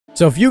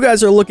So if you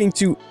guys are looking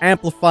to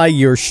amplify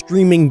your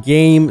streaming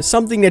game,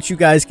 something that you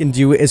guys can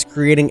do is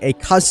creating a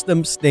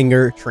custom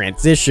stinger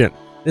transition.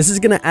 This is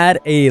going to add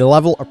a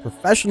level of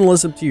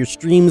professionalism to your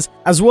streams,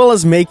 as well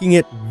as making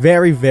it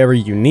very, very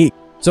unique.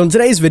 So in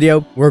today's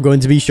video, we're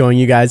going to be showing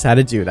you guys how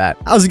to do that.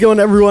 How's it going,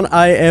 everyone?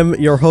 I am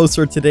your host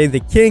for today,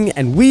 The King,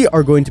 and we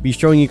are going to be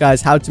showing you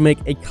guys how to make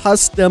a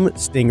custom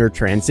stinger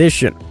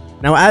transition.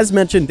 Now, as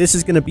mentioned, this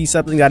is going to be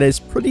something that is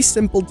pretty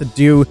simple to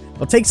do.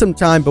 It'll take some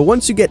time, but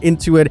once you get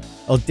into it,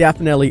 it'll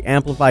definitely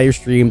amplify your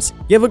streams,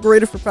 give a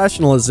greater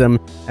professionalism,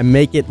 and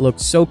make it look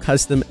so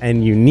custom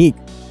and unique.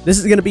 This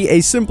is going to be a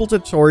simple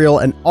tutorial,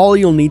 and all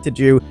you'll need to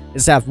do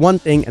is have one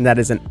thing, and that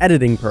is an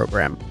editing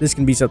program. This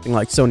can be something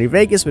like Sony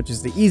Vegas, which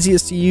is the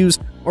easiest to use,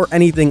 or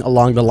anything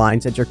along the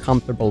lines that you're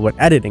comfortable with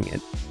editing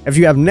it. If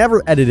you have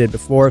never edited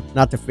before,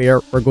 not to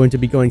fear, we're going to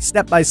be going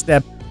step by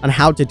step on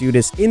how to do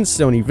this in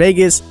Sony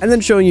Vegas, and then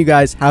showing you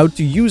guys how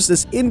to use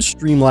this in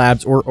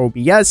StreamLabs or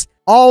OBS,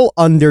 all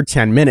under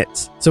 10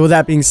 minutes. So with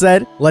that being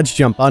said, let's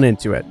jump on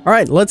into it. All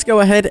right, let's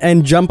go ahead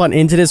and jump on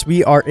into this.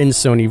 We are in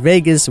Sony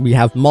Vegas. We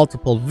have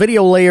multiple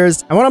video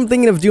layers, and what I'm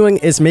thinking of doing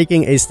is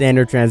making a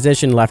standard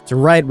transition left to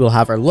right. We'll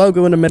have our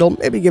logo in the middle,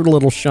 maybe give it a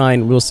little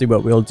shine. We'll see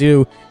what we'll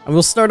do, and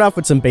we'll start off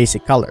with some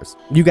basic colors.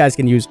 You guys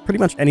can use pretty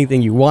much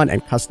anything you want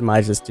and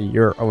customize this to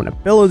your own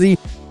ability.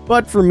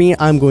 But for me,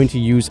 I'm going to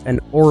use an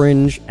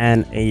orange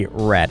and a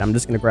red. I'm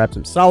just going to grab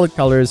some solid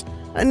colors.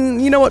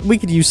 And you know what? We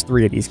could use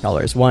 3 of these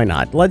colors. Why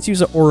not? Let's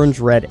use an orange,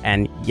 red,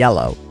 and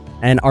yellow.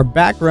 And our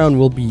background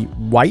will be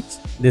white.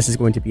 This is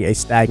going to be a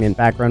stagnant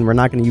background. We're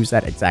not going to use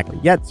that exactly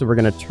yet, so we're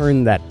going to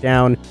turn that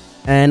down.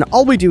 And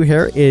all we do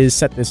here is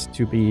set this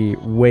to be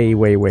way,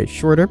 way, way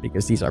shorter,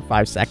 because these are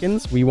 5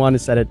 seconds. We want to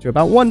set it to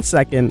about 1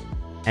 second,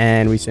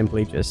 and we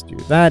simply just do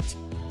that.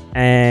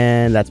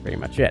 And that's pretty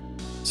much it.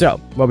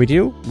 So what we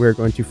do, we're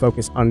going to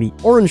focus on the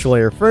orange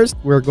layer first.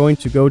 We're going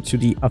to go to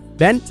the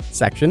event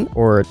section,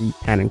 or the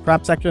pan and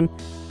crop section,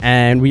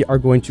 and we are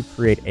going to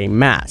create a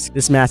mask.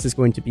 This mask is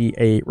going to be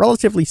a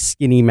relatively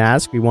skinny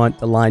mask. We want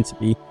the line to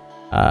be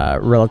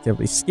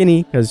relatively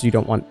skinny because you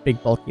don't want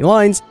big bulky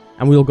lines,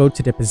 and we'll go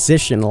to the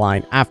position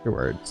line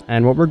afterwards.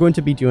 And what we're going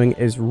to be doing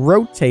is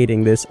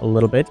rotating this a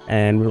little bit,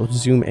 and we'll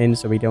zoom in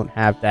so we don't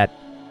have that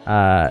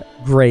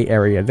gray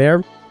area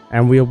there.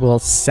 And we will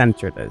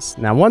center this.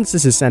 Now, once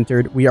this is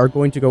centered, we are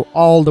going to go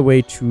all the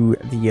way to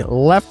the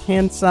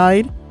left-hand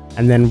side,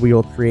 and then we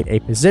will create a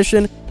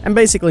position and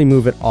basically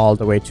move it all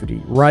the way to the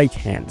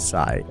right-hand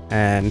side.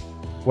 And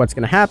what's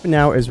going to happen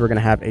now is we're going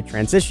to have a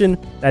transition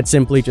that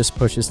simply just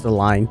pushes the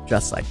line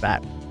just like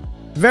that.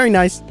 Very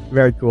nice,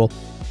 very cool.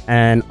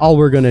 And all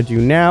we're going to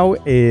do now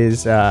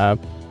is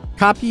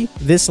copy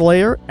this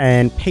layer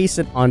and paste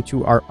it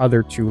onto our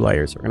other 2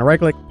 layers. We're going to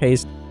right-click,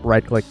 paste,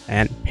 right-click,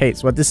 and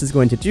paste. What this is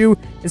going to do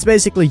is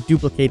basically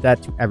duplicate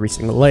that to every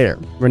single layer.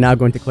 We're now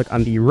going to click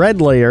on the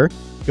red layer,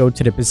 go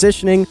to the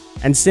positioning,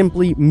 and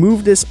simply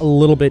move this a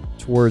little bit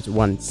towards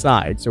one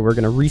side. So we're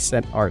going to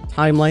reset our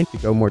timeline to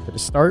go more to the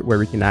start where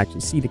we can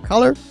actually see the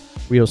color.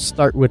 We'll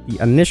start with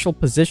the initial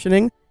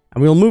positioning,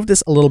 and we'll move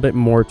this a little bit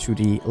more to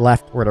the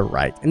left or the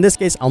right. In this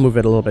case, I'll move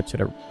it a little bit to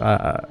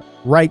the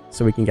right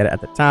so we can get it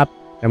at the top.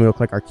 Then we'll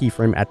click our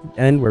keyframe at the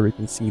end where we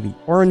can see the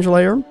orange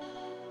layer.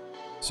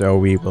 So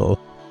we will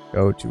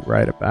go to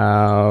right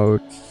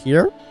about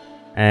here,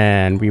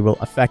 and we will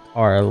affect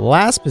our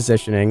last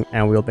positioning,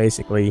 and we'll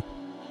basically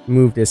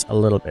move this a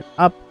little bit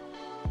up.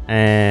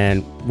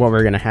 And what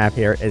we're going to have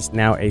here is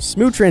now a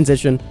smooth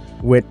transition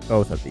with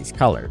both of these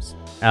colors.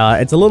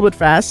 It's a little bit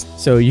fast,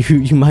 so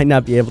you might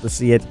not be able to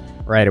see it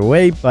right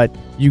away, but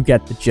you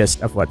get the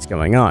gist of what's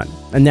going on.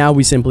 And now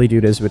we simply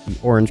do this with the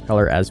orange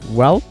color as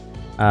well.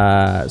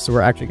 So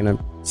we're actually going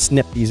to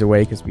snip these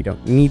away because we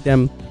don't need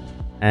them.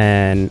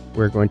 And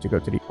we're going to go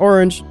to the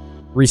orange,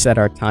 reset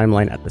our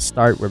timeline at the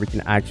start where we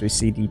can actually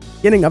see the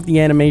beginning of the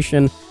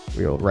animation.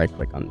 We will right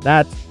click on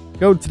that,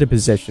 go to the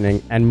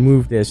positioning, and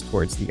move this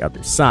towards the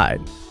other side.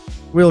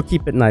 We'll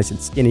keep it nice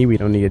and skinny. We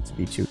don't need it to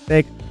be too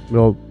thick.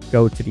 We'll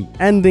go to the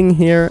ending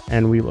here,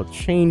 and we will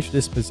change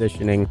this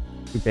positioning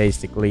to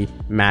basically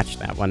match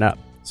that one up.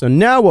 So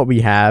now what we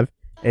have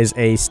is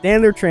a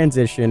standard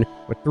transition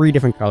with 3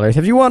 different colors.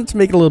 If you want to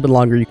make it a little bit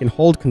longer, you can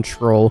hold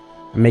Control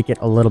and make it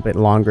a little bit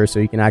longer so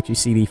you can actually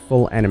see the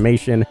full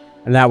animation,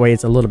 and that way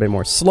it's a little bit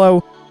more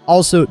slow.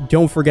 Also,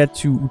 don't forget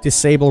to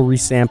disable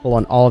resample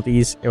on all of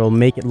these. It will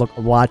make it look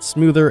a lot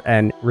smoother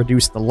and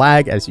reduce the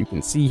lag, as you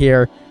can see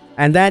here,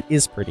 and that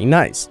is pretty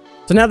nice.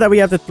 So now that we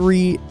have the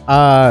 3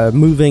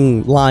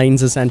 moving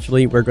lines,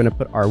 essentially, we're going to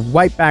put our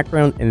white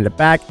background in the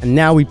back, and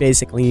now we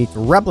basically need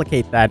to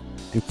replicate that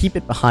and keep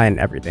it behind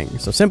everything.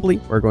 So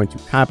simply, we're going to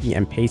copy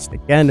and paste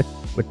again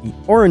with the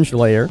orange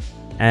layer.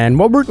 And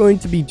what we're going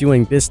to be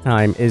doing this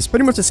time is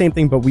pretty much the same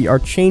thing, but we are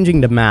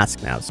changing the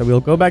mask now. So we'll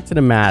go back to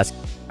the mask,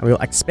 and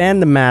we'll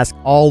expand the mask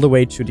all the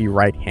way to the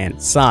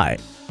right-hand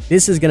side.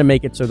 This is going to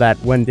make it so that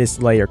when this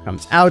layer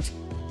comes out,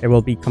 it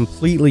will be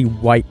completely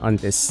white on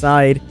this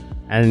side,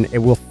 and it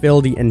will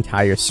fill the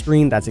entire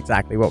screen. That's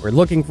exactly what we're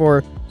looking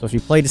for. So if you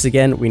play this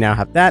again, we now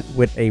have that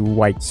with a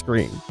white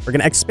screen. We're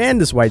going to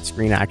expand this white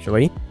screen,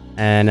 actually,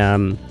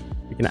 And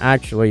we can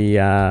actually,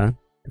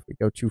 if we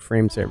go 2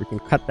 frames there, we can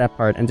cut that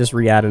part and just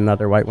re-add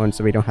another white one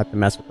so we don't have to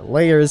mess with the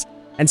layers.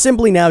 And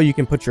simply now you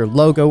can put your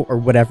logo or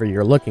whatever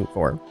you're looking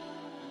for.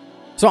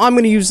 So I'm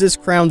going to use this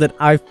crown that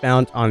I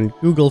found on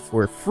Google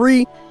for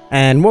free.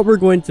 And what we're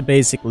going to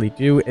basically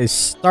do is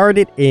start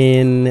it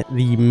in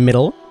the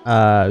middle.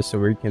 So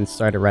we can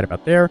start it right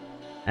about there.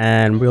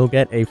 And we'll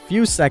get a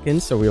few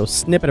seconds, so we'll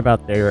snip it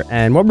about there.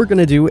 And what we're going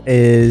to do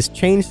is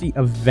change the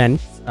event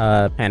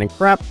pan and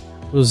crop.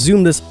 We'll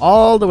zoom this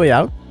all the way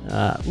out.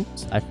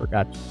 Oops, I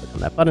forgot to click on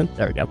that button.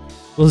 There we go.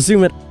 We'll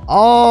zoom it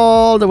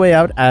all the way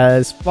out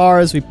as far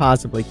as we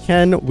possibly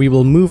can. We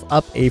will move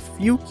up a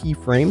few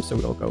keyframes, so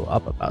we'll go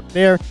up about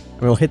there,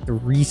 and we'll hit the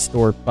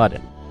restore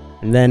button.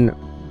 And then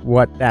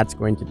what that's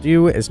going to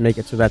do is make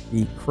it so that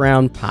the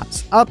crown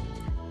pops up.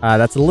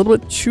 That's a little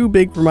bit too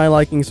big for my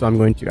liking, so I'm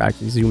going to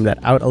actually zoom that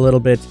out a little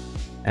bit,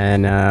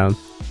 and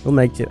we'll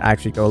make it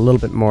actually go a little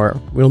bit more.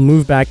 We'll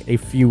move back a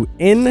few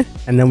in,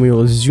 and then we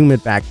will zoom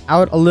it back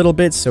out a little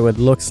bit so it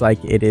looks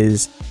like it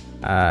is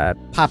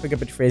popping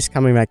up its face,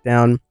 coming back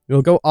down.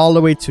 We'll go all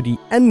the way to the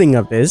ending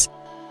of this,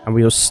 and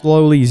we'll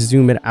slowly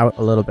zoom it out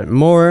a little bit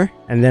more,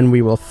 and then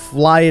we will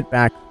fly it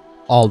back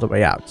all the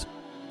way out.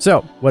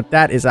 So what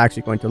that is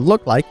actually going to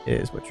look like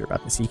is what you're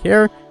about to see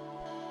here.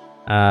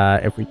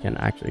 If we can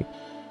actually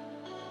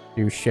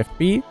do Shift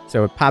B,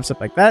 so it pops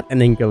up like that and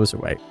then goes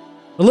away.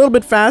 A little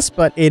bit fast,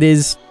 but it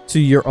is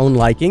to your own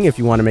liking. If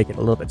you want to make it a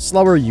little bit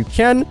slower, you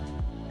can,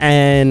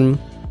 and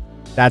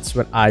that's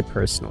what I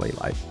personally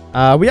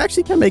like. We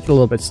actually can make it a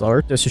little bit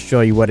slower just to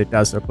show you what it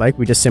does look like.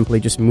 We just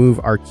simply move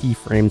our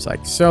keyframes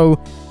like so,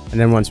 and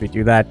then once we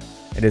do that,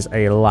 it is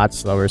a lot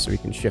slower, so we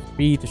can Shift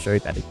B to show you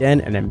that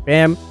again, and then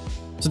bam.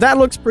 So that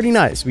looks pretty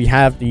nice. We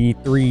have the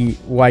 3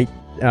 white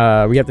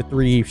we have the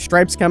 3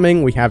 stripes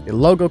coming, we have the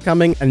logo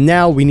coming, and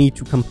now we need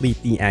to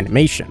complete the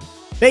animation.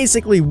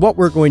 Basically, what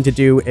we're going to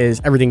do is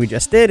everything we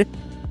just did,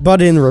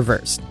 but in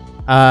reverse.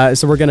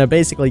 So we're going to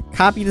basically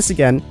copy this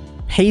again,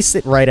 paste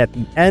it right at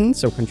the end,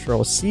 so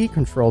Control-C,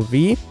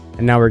 Control-V,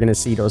 and now we're going to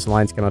see those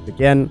lines come up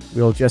again.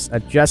 We'll just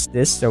adjust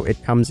this so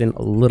it comes in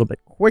a little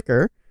bit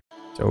quicker,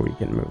 so we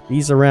can move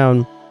these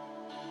around,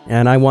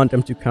 and I want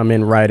them to come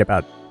in right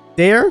about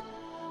there.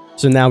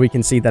 So now we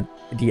can see that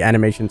the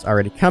animation's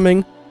already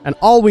coming. And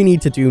all we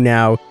need to do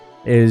now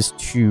is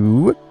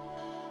to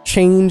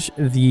change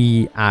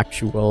the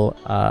actual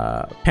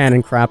pan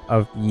and crop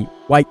of the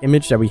white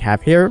image that we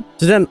have here.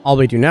 So then all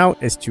we do now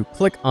is to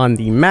click on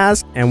the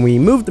mask, and we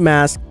move the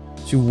mask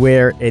to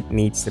where it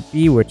needs to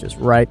be, which is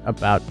right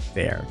about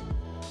there.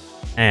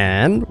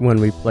 And when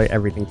we play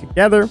everything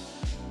together,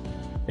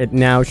 it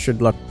now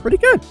should look pretty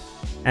good.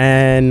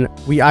 And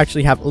we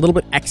actually have a little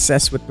bit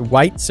excess with the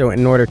white, so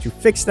in order to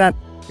fix that,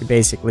 we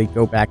basically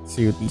go back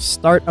to the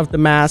start of the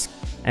mask,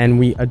 and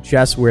we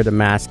adjust where the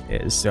mask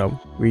is. So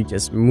we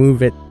just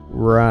move it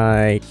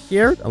right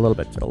here, a little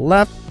bit to the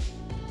left,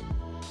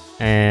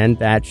 and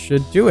that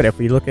should do it. If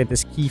we look at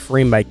this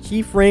keyframe by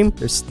keyframe,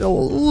 there's still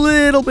a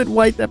little bit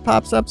white that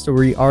pops up, so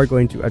we are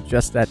going to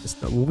adjust that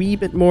just a wee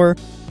bit more.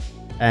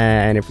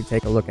 And if we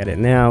take a look at it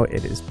now,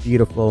 it is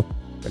beautiful,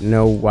 but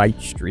no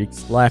white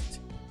streaks left.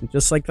 And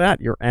just like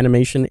that, your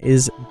animation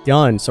is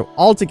done. So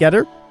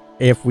altogether,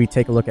 if we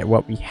take a look at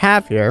what we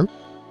have here,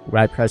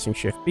 by pressing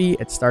Shift B,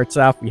 it starts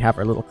off, we have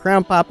our little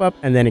crown pop up,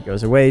 and then it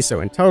goes away. So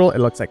in total, it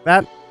looks like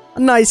that. A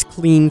nice,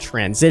 clean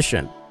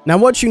transition. Now,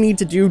 what you need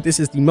to do, this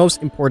is the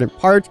most important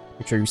part,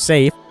 make sure you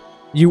save.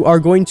 You are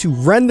going to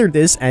render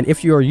this, and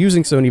if you are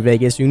using Sony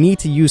Vegas, you need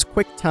to use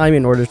QuickTime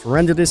in order to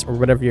render this, or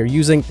whatever you're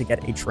using to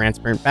get a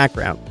transparent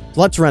background.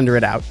 So let's render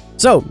it out.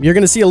 So you're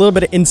going to see a little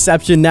bit of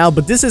Inception now,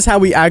 but this is how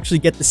we actually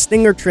get the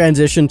stinger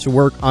transition to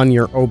work on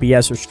your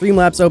OBS or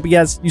StreamLabs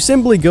OBS. You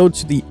simply go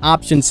to the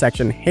options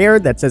section here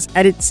that says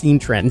Edit Scene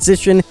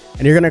Transition,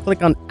 and you're going to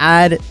click on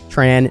Add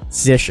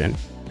Transition.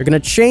 You're going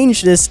to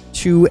change this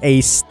to a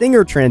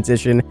stinger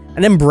transition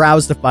and then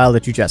browse the file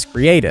that you just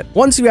created.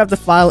 Once you have the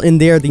file in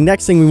there, the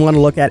next thing we want to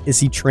look at is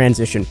the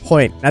transition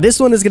point. Now, this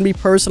one is going to be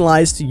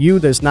personalized to you.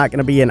 There's not going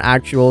to be an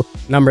actual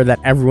number that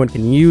everyone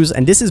can use,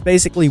 and this is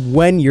basically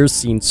when your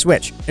scene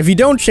switch. If you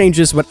don't change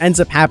this, what ends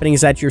up happening is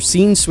that your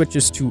scene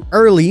switches too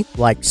early,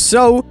 like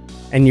so,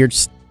 and your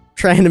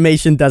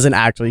animation doesn't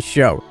actually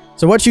show.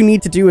 So what you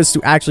need to do is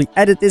to actually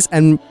edit this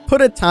and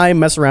put a time,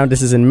 mess around,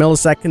 this is in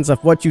milliseconds,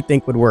 of what you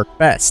think would work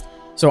best.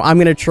 So I'm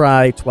going to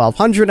try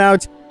 1200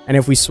 out, and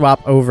if we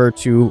swap over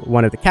to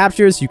one of the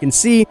captures, you can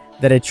see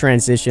that it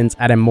transitions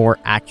at a more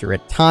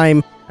accurate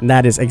time, and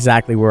that is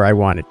exactly where I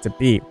want it to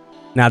be.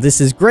 Now,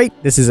 this is great.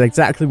 This is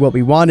exactly what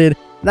we wanted.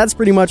 That's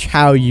pretty much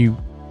how you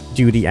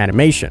do the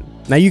animation.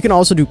 Now, you can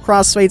also do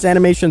crossfades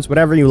animations,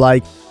 whatever you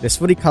like. It's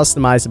fully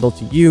customizable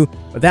to you,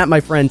 but that, my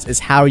friends, is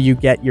how you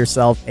get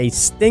yourself a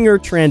stinger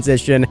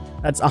transition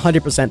that's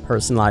 100%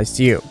 personalized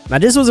to you. Now,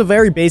 this was a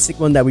very basic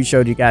one that we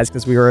showed you guys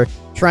because we were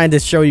trying to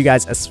show you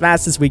guys as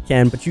fast as we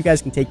can, but you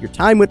guys can take your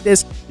time with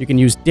this. You can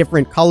use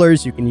different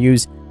colors, you can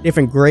use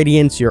different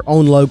gradients, your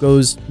own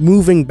logos,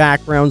 moving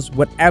backgrounds,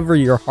 whatever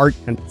your heart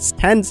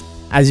contends.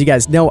 As you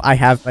guys know, I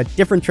have a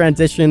different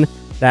transition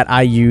that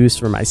I use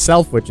for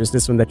myself, which is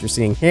this one that you're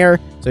seeing here.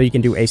 So you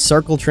can do a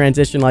circle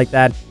transition like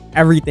that.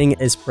 Everything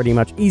is pretty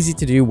much easy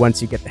to do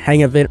once you get the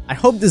hang of it. I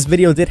hope this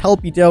video did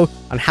help you though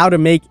on how to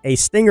make a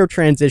stinger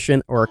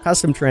transition or a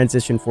custom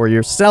transition for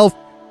yourself.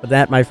 But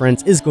that, my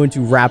friends, is going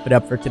to wrap it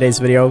up for today's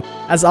video.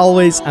 As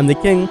always, I'm the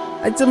King.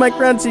 I tip my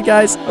crown to you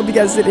guys. Hope you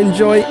guys did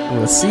enjoy, and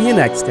we'll see you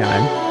next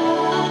time.